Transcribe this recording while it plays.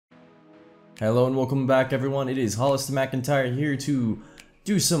Hello and welcome back, everyone. It is Hollister MacIntyre here to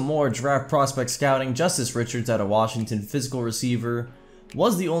do some more draft prospect scouting. Justice Richards out of Washington, physical receiver,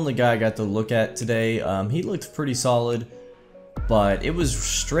 was the only guy I got to look at today. He looked pretty solid, but it was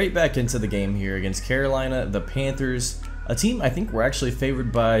straight back into the game here against Carolina, the Panthers, a team I think we're actually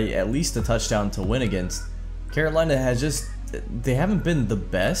favored by at least a touchdown to win against. Carolina they haven't been the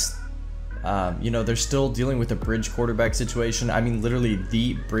best. You know, they're still dealing with a bridge quarterback situation. I mean, literally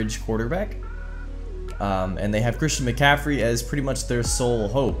the bridge quarterback. And they have Christian McCaffrey as pretty much their sole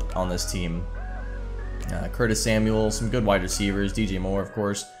hope on this team. Curtis Samuel, some good wide receivers, DJ Moore, of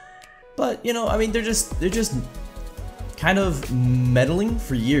course. But, you know, I mean, they're just kind of meddling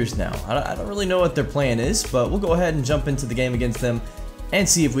for years now. I don't really know what their plan is, but we'll go ahead and jump into the game against them and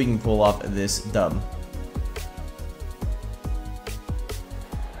see if we can pull off this dub.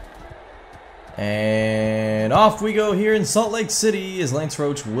 And off we go here in Salt Lake City as Lance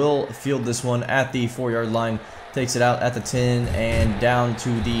Roach will field this one at the 4-yard line. Takes it out at the 10 and down to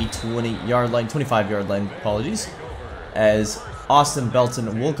the 20-yard line, 25-yard line, apologies. As Austin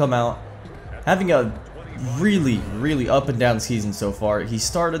Belton will come out having a really up and down season so far. He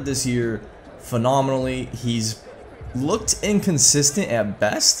started this year phenomenally. He's looked inconsistent at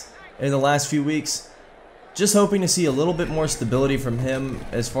best in the last few weeks. Just hoping to see a little bit more stability from him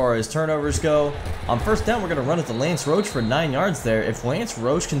as far as turnovers go. On first down, we're going to run it to Lance Roach for 9 yards there. If Lance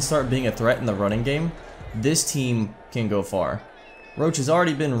Roach can start being a threat in the running game, this team can go far. Roach has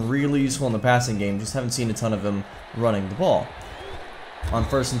already been really useful in the passing game, just haven't seen a ton of him running the ball. On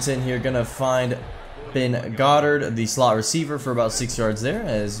first and 10 here, going to find Ben Goddard, the slot receiver, for about 6 yards there,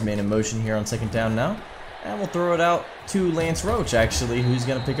 as man in motion here on second down now. And we'll throw it out to Lance Roach, actually, who's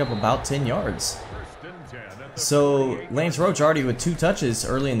going to pick up about 10 yards. So Lance Roach already with 2 touches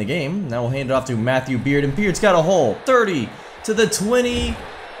early in the game. Now we'll hand it off to Matthew Beard, and Beard's got a hole. 30 to the 20,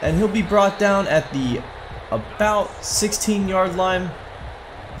 and he'll be brought down at the about 16-yard line.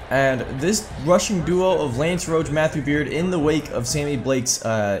 And this rushing duo of Lance Roach, Matthew Beard, in the wake of Sammy Blake's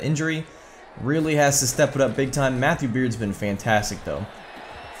injury, really has to step it up big time. Matthew Beard's been fantastic though.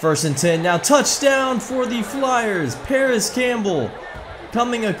 First and 10, now touchdown for the Flyers. Paris Campbell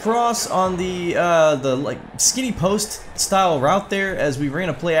coming across on the like skinny post style route there as we ran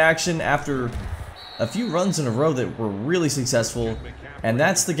a play action after a few runs in a row that were really successful, and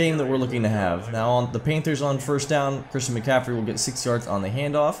that's the game that we're looking to have. Now on the Panthers on first down, Christian McCaffrey will get 6 yards on the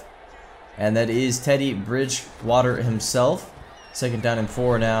handoff, and that is Teddy Bridgewater himself. Second down and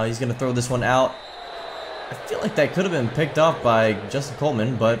 4 now. He's going to throw this one out. I feel like that could have been picked off by Justin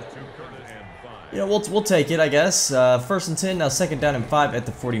Coleman, but you know, we'll take it, I guess. First and 10, now second down and 5 at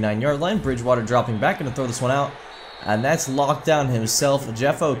the 49-yard line. Bridgewater dropping back, going to throw this one out. And that's locked down himself.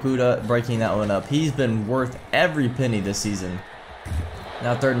 Jeff Okudah breaking that one up. He's been worth every penny this season.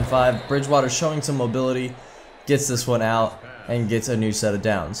 Now third and 5. Bridgewater showing some mobility. Gets this one out and gets a new set of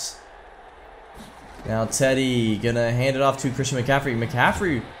downs. Now Teddy going to hand it off to Christian McCaffrey.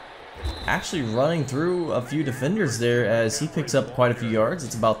 McCaffrey actually running through a few defenders there as he picks up quite a few yards.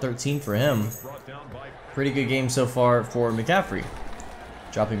 It's about 13 for him. Pretty good game so far for McCaffrey.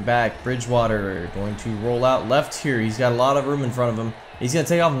 Dropping back, Bridgewater going to roll out left here. He's got a lot of room in front of him. He's going to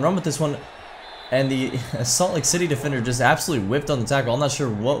take off and run with this one. And the Salt Lake City defender just absolutely whipped on the tackle. I'm not sure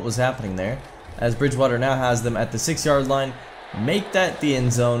what was happening there, as Bridgewater now has them at the 6-yard line. Make that the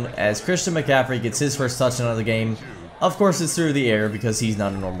end zone as Christian McCaffrey gets his first touchdown of the game. Of course, it's through the air because he's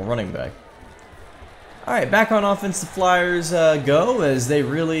not a normal running back. Alright, back on offense, the Flyers go as they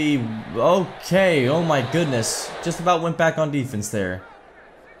really... Okay, oh my goodness. Just about went back on defense there.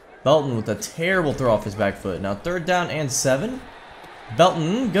 Belton with a terrible throw off his back foot. Now third down and 7.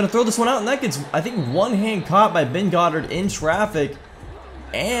 Belton going to throw this one out, and that gets, I think, one hand caught by Ben Goddard in traffic.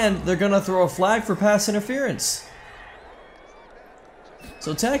 And they're going to throw a flag for pass interference.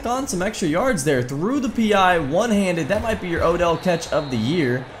 So tack on some extra yards there through the PI, one-handed. That might be your Odell catch of the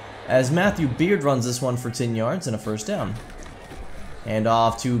year as Matthew Beard runs this one for 10 yards and a first down. And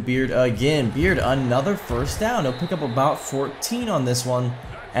off to Beard again. Beard, another first down. He'll pick up about 14 on this one.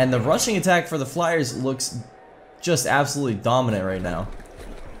 And the rushing attack for the Flyers looks just absolutely dominant right now.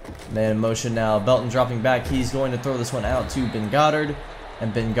 Man in motion now. Belton dropping back. He's going to throw this one out to Ben Goddard.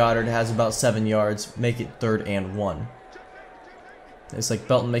 And Ben Goddard has about 7 yards. Make it 3rd and 1. It's like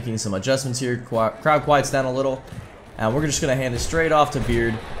Belton making some adjustments here. Crowd quiets down a little. And we're just going to hand it straight off to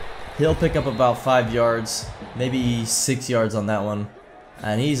Beard. He'll pick up about 5 yards. Maybe 6 yards on that one.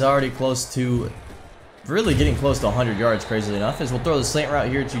 And he's already close to... really getting close to 100 yards, crazily enough. As we'll throw the slant route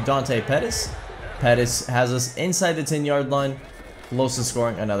here to Dante Pettis. Pettis has us inside the 10-yard line. Close to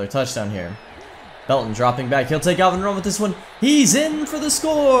scoring another touchdown here. Belton dropping back. He'll take Alvin run with this one. He's in for the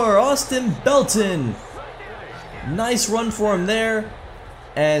score. Austin Belton. Nice run for him there.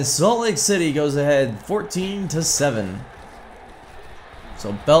 And Salt Lake City goes ahead 14-7.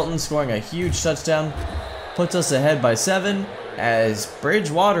 So Belton scoring a huge touchdown. Puts us ahead by 7. As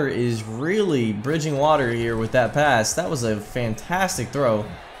Bridgewater is really bridging water here with that pass. That was a fantastic throw.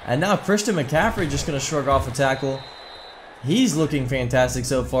 And now Christian McCaffrey just going to shrug off a tackle. He's looking fantastic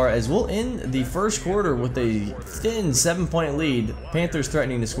so far, as we'll end the first quarter with a thin 7-point lead. Panthers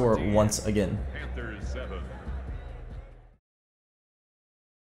threatening to score once again.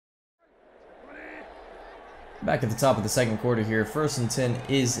 Back at the top of the second quarter here. 1st and 10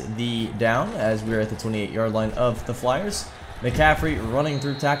 is the down, as we're at the 28-yard line of the Flyers. McCaffrey running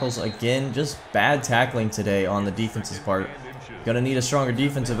through tackles again. Just bad tackling today on the defense's part. Gonna need a stronger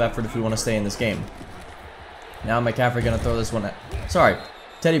defensive effort if we want to stay in this game. Now McCaffrey gonna throw this one out. Sorry,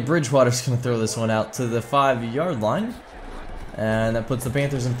 Teddy Bridgewater's gonna throw this one out to the 5-yard line. And that puts the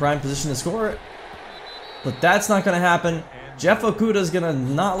Panthers in prime position to score. But that's not gonna happen. Jeff Okudah's gonna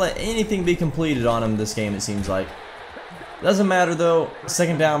not let anything be completed on him this game, it seems like. Doesn't matter though.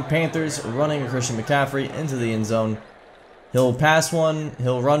 2nd down, Panthers running Christian McCaffrey into the end zone. He'll pass one,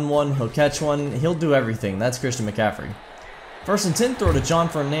 he'll run one, he'll catch one, he'll do everything. That's Christian McCaffrey. 1st and 10 throw to John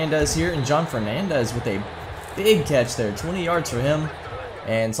Fernandez here, and John Fernandez with a big catch there. 20 yards for him.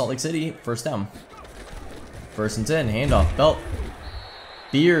 And Salt Lake City, 1st down. 1st and 10, handoff, Belt.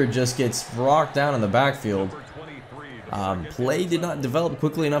 Beard just gets rocked down in the backfield. Play did not develop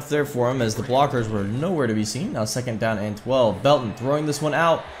quickly enough there for him, as the blockers were nowhere to be seen. Now 2nd down and 12. Belton throwing this one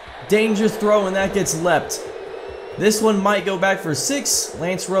out. Dangerous throw, and that gets leapt. This one might go back for 6.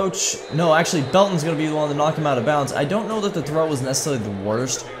 Lance Roach. No, actually, Belton's going to be the one to knock him out of bounds. I don't know that the throw was necessarily the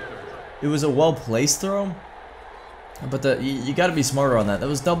worst. It was a well-placed throw. But you got to be smarter on that. That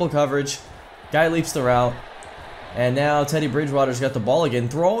was double coverage. Guy leaps the route. And now Teddy Bridgewater's got the ball again.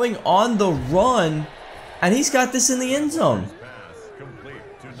 Throwing on the run. And he's got this in the end zone.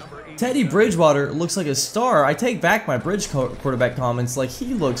 Teddy Bridgewater looks like a star. I take back my bridge quarterback comments. Like,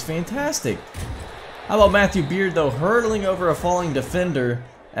 he looks fantastic. How about Matthew Beard, though, hurdling over a falling defender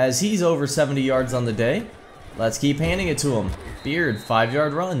as he's over 70 yards on the day. Let's keep handing it to him. Beard,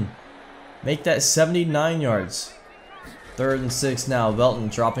 5-yard run. Make that 79 yards. 3rd and 6 now. Belton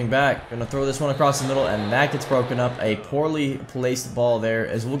dropping back. Gonna throw this one across the middle, and that gets broken up. A poorly placed ball there,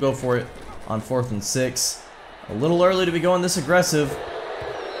 as we'll go for it on 4th and 6. A little early to be going this aggressive.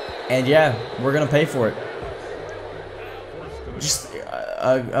 And yeah, we're gonna pay for it. Just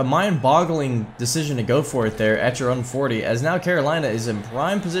a mind-boggling decision to go for it there at your own 40, as now Carolina is in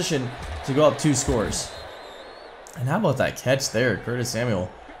prime position to go up 2 scores. And how about that catch there, Curtis Samuel?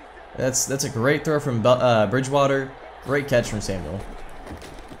 That's a great throw from Bridgewater. Great catch from Samuel.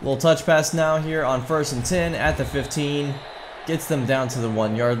 Little touch pass now here on 1st and 10 at the 15. Gets them down to the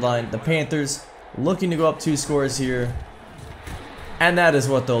 1-yard line. The Panthers looking to go up 2 scores here. And that is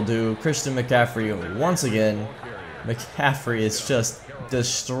what they'll do. Christian McCaffrey once again. McCaffrey is just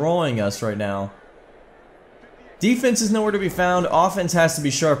destroying us right now. Defense is nowhere to be found. Offense has to be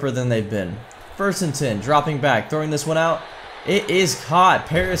sharper than they've been. 1st and 10, dropping back, throwing this one out. It is caught.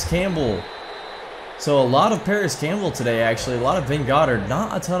 Paris Campbell. So a lot of Paris Campbell today, actually. A lot of Vin Goddard.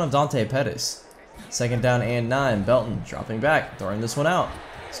 Not a ton of Dante Pettis. 2nd down and 9. Belton dropping back, throwing this one out.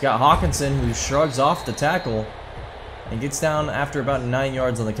 Scott Hawkinson, who shrugs off the tackle and gets down after about 9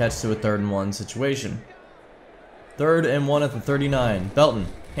 yards on the catch to a 3rd and 1 situation. 3rd and 1 at the 39. Belton,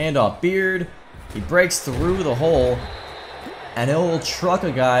 handoff, Beard. He breaks through the hole, and he'll truck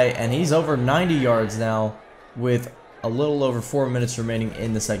a guy, and he's over 90 yards now with a little over 4 minutes remaining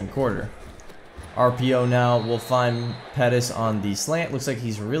in the 2nd quarter. RPO now will find Pettis on the slant. Looks like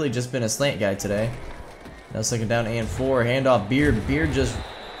he's really just been a slant guy today. Now 2nd down and 4. Handoff, Beard. Beard just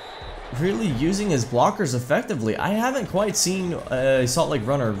really using his blockers effectively. I haven't quite seen a Salt Lake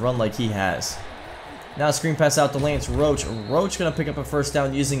runner run like he has. Now screen pass out to Lance Roach. Roach gonna pick up a 1st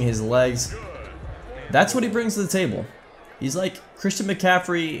down using his legs. That's what he brings to the table. He's like Christian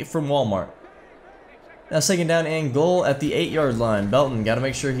McCaffrey from Walmart. Now 2nd down and goal at the 8-yard line. Belton got to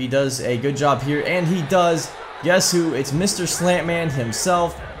make sure he does a good job here, and he does. Guess who? It's Mr. Slantman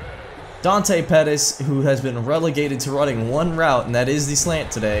himself, Dante Pettis, who has been relegated to running 1 route, and that is the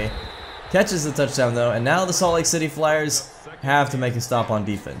slant today. Catches the touchdown though, and now the Salt Lake City Flyers have to make a stop on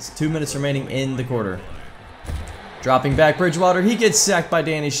defense. 2 minutes remaining in the quarter. Dropping back Bridgewater, he gets sacked by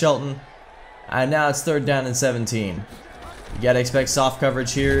Danny Shelton, and now it's 3rd down and 17. You gotta expect soft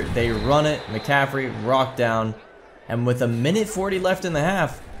coverage here. They run it. McCaffrey rocked down, and with 1:40 left in the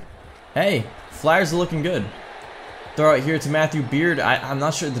half, hey, Flyers are looking good. Throw it here to Matthew Beard. I'm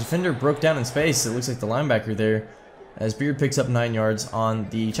not sure. The defender broke down in space. It looks like the linebacker there. As Beard picks up 9 yards on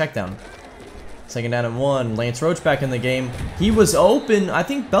the check down. Second down and 1. Lance Roach back in the game. He was open. I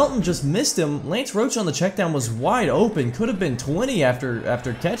think Belton just missed him. Lance Roach on the check down was wide open. Could have been 20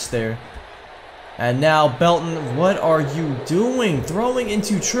 after catch there. And now Belton, what are you doing? Throwing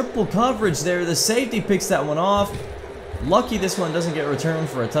into triple coverage there. The safety picks that one off. Lucky this one doesn't get returned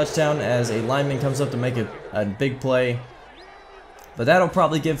for a touchdown as a lineman comes up to make a big play. But that'll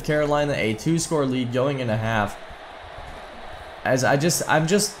probably give Carolina a 2-score lead going into half. As I'm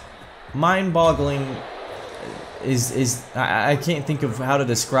just mind-boggling I can't think of how to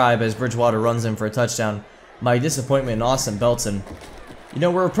describe as Bridgewater runs in for a touchdown. My disappointment in Austin Belton. You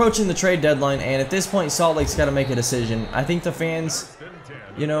know, we're approaching the trade deadline, and at this point, Salt Lake's got to make a decision. I think the fans,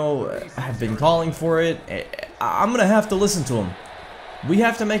 you know, have been calling for it. I'm going to have to listen to them. We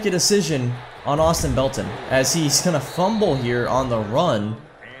have to make a decision on Austin Belton, as he's going to fumble here on the run.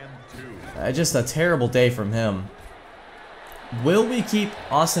 Just a terrible day from him. Will we keep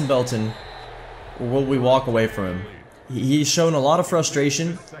Austin Belton, or will we walk away from him? He's shown a lot of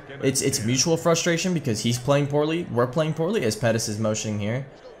frustration. It's mutual frustration because he's playing poorly. We're playing poorly as Pettis is motioning here.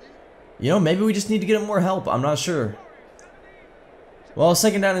 You know, maybe we just need to get him more help. I'm not sure. Well,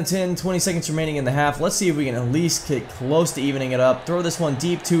 second down and 10, 20 seconds remaining in the half. Let's see if we can at least get close to evening it up. Throw this one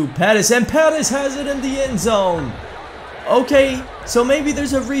deep to Pettis, and Pettis has it in the end zone. Okay, so maybe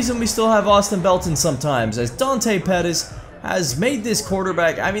there's a reason we still have Austin Belton sometimes, as Dante Pettis has made this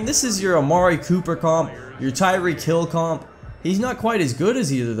quarterback. I mean, this is your Amari Cooper comp, your Tyreek Hill comp. He's not quite as good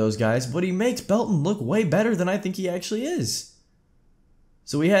as either of those guys, but he makes Belton look way better than I think he actually is.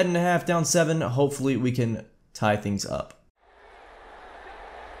 So we head into half down 7. Hopefully we can tie things up.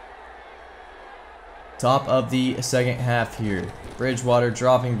 Top of the second half here. Bridgewater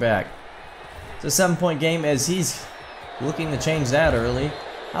dropping back. It's a 7-point game as he's looking to change that early.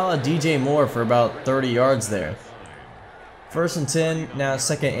 How about DJ Moore for about 30 yards there? First and 10, now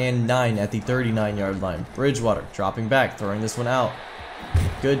second and 9 at the 39-yard line. Bridgewater dropping back, throwing this one out.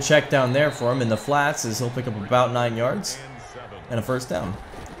 Good check down there for him in the flats as he'll pick up about 9 yards and a first down.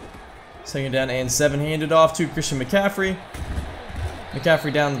 Second down and 7, handed off to Christian McCaffrey.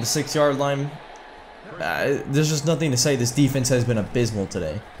 McCaffrey down to the 6-yard line. There's just nothing to say. This defense has been abysmal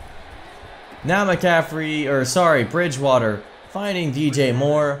today. Now Bridgewater finding DJ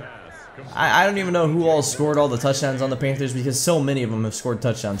Moore. I don't even know who all scored all the touchdowns on the Panthers because so many of them have scored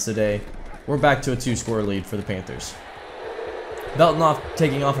touchdowns today. We're back to a 2-score lead for the Panthers. Belton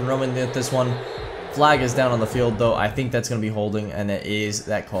taking off and running at this one. Flag is down on the field though. I think that's going to be holding, and it is.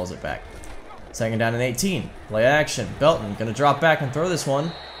 That calls it back. Second down and 18. Play action. Belton going to drop back and throw this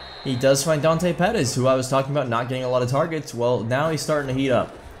one. He does find Dante Pettis, who I was talking about not getting a lot of targets. Well, now he's starting to heat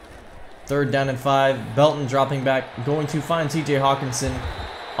up. Third down and 5. Belton dropping back, going to find TJ Hawkinson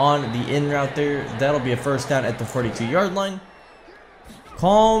on the in route there. That'll be a first down at the 42-yard line.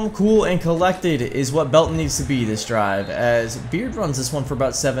 Calm, cool, and collected is what Belton needs to be this drive, as Beard runs this one for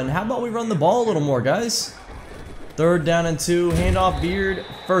about 7. How about we run the ball a little more, guys? Third down and 2, handoff Beard.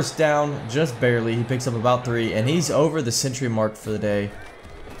 First down, just barely. He picks up about 3, and he's over the century mark for the day.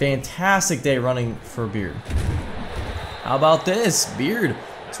 Fantastic day running for Beard. How about this? Beard,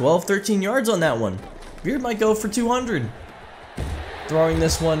 12, 13 yards on that one. Beard might go for 200. Throwing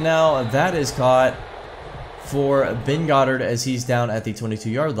this one now, that is caught for Ben Goddard as he's down at the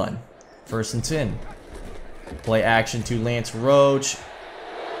 22-yard line. First and 10. Play action to Lance Roach.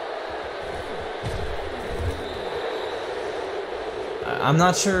 I'm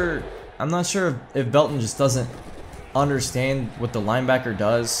not sure if Belton just doesn't understand what the linebacker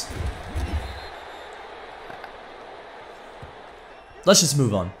does. Let's just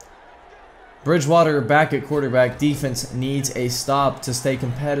move on. Bridgewater back at quarterback. Defense needs a stop to stay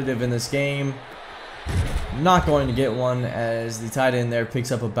competitive in this game. Not going to get one as the tight end there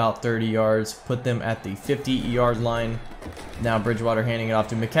picks up about 30 yards. Put them at the 50-yard line. Now Bridgewater handing it off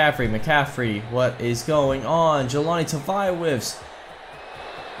to McCaffrey. McCaffrey, what is going on? Jelani Tavai whiffs.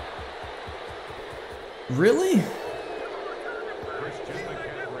 Really?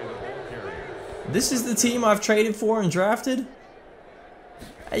 This is the team I've traded for and drafted?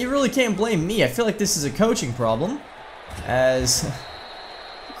 You really can't blame me. I feel like this is a coaching problem, as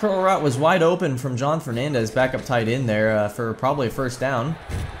curl route was wide open from John Fernandez, backup tight end there for probably a first down.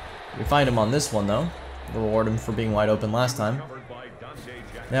 We find him on this one though. Reward him for being wide open last time.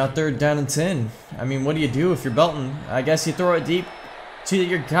 Now third down and 10. I mean, what do you do if you're Belton? I guess you throw it deep to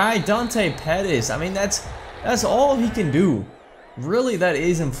your guy Dante Pettis. I mean, that's all he can do. Really, that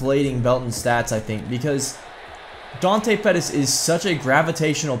is inflating Belton's stats, I think, because Dante Pettis is such a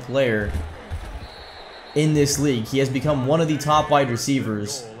gravitational player in this league. He has become one of the top wide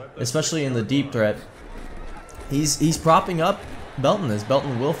receivers, especially in the deep threat. He's propping up Belton. As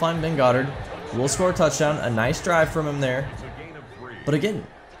Belton will find Ben Goddard, will score a touchdown. A nice drive from him there. But again,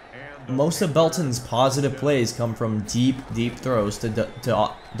 most of Belton's positive plays come from deep throws to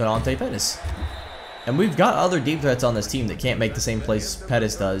Dante Pettis. And we've got other deep threats on this team that can't make the same plays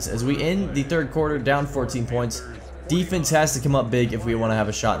Pettis does. As we end the third quarter down 14 points, defense has to come up big if we want to have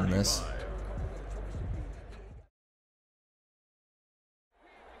a shot in this.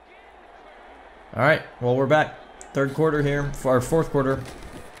 Alright, well, we're back. Third quarter here, for our fourth quarter.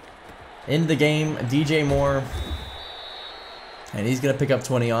 Into the game, DJ Moore. And he's going to pick up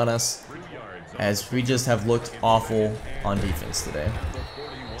 20 on us, as we just have looked awful on defense today.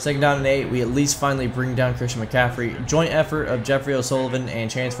 Second down and 8, we at least finally bring down Christian McCaffrey. Joint effort of Jeffrey O'Sullivan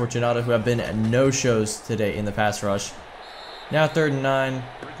and Chance Fortunato, who have been no-shows today in the pass rush. Now third and 9,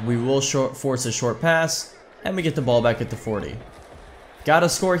 we will force a short pass, and we get the ball back at the 40. Got to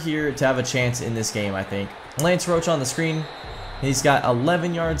score here to have a chance in this game, I think. Lance Roach on the screen. He's got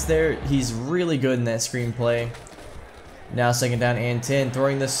 11 yards there. He's really good in that screen play. Now second down and 10.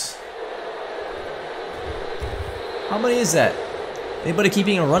 Throwing this. How many is that? Anybody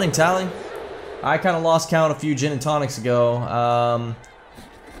keeping a running tally? I kind of lost count a few gin and tonics ago.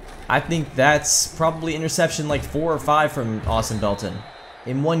 I think that's probably interception like 4 or 5 from Austin Belton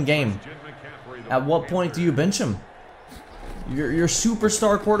in one game. At what point do you bench him? Your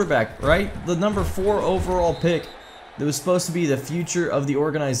superstar quarterback, right? The number 4 overall pick that was supposed to be the future of the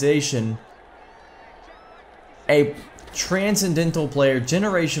organization. A transcendental player,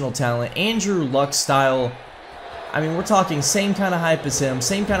 generational talent, Andrew Luck style. I mean, we're talking same kind of hype as him,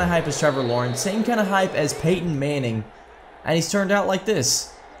 same kind of hype as Trevor Lawrence, same kind of hype as Peyton Manning, and he's turned out like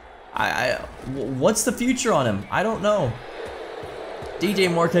this. What's the future on him? I don't know.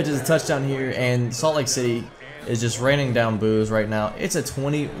 DJ Moore catches a touchdown here, and Salt Lake City is just raining down boos right now. It's a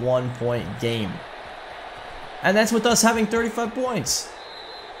 21-point game. And that's with us having 35 points.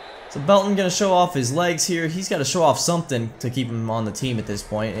 So Belton going to show off his legs here. He's got to show off something to keep him on the team at this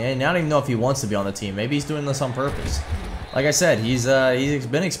point. And I don't even know if he wants to be on the team. Maybe he's doing this on purpose. Like I said, he's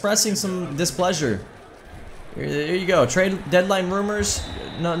been expressing some displeasure. Here you go. Trade deadline rumors.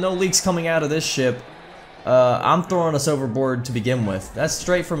 No leaks coming out of this ship. I'm throwing us overboard to begin with. That's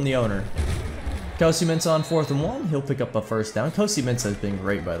straight from the owner. Kosi Mensah on 4th and 1. He'll pick up a first down. Kosi Mensah has been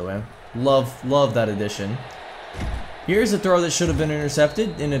great, by the way. Love that addition. Here's a throw that should have been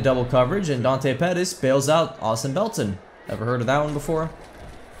intercepted in a double coverage, and Dante Pettis bails out Austin Belton. Ever heard of that one before?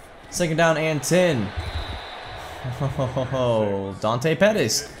 Second down and 10. Oh, Dante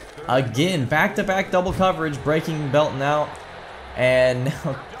Pettis. Again, back-to-back double coverage, breaking Belton out. And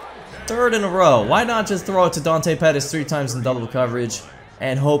now, third in a row. Why not just throw it to Dante Pettis 3 times in double coverage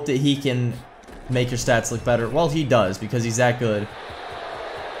and hope that he can make your stats look better? Well, he does, because he's that good.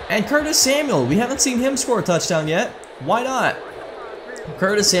 And Curtis Samuel, we haven't seen him score a touchdown yet. Why not?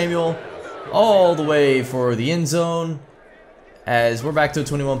 Curtis Samuel all the way for the end zone, as we're back to a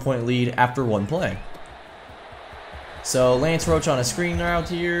 21-point lead after 1 play. So Lance Roach on a screen route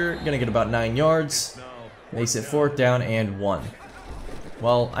here, gonna get about 9 yards. Makes it 4th down and 1.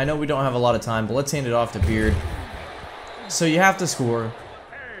 Well, I know we don't have a lot of time, but let's hand it off to Beard. So you have to score,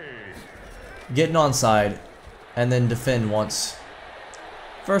 get an onside, and then defend once.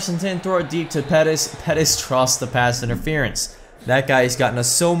 1st and 10, throw it deep to Pettis. Pettis trusts the pass interference. That guy's gotten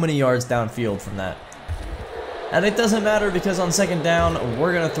us so many yards downfield from that. And it doesn't matter, because on 2nd down,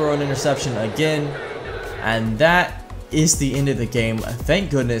 we're going to throw an interception again. And that is the end of the game. Thank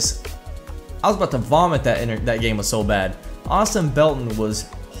goodness. I was about to vomit. That game was so bad. Austin Belton was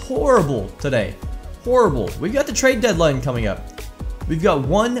horrible today. Horrible. We've got the trade deadline coming up. We've got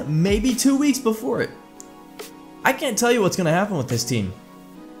 1, maybe 2 weeks before it. I can't tell you what's going to happen with this team.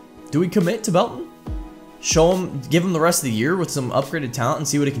 Do we commit to Belton? Show him, give him the rest of the year with some upgraded talent and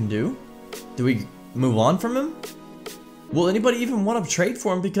see what he can do? Do we move on from him? Will anybody even want to trade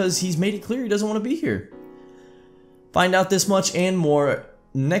for him, because he's made it clear he doesn't want to be here? Find out this much and more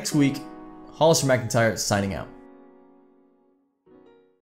next week. Hollister MacIntyre signing out.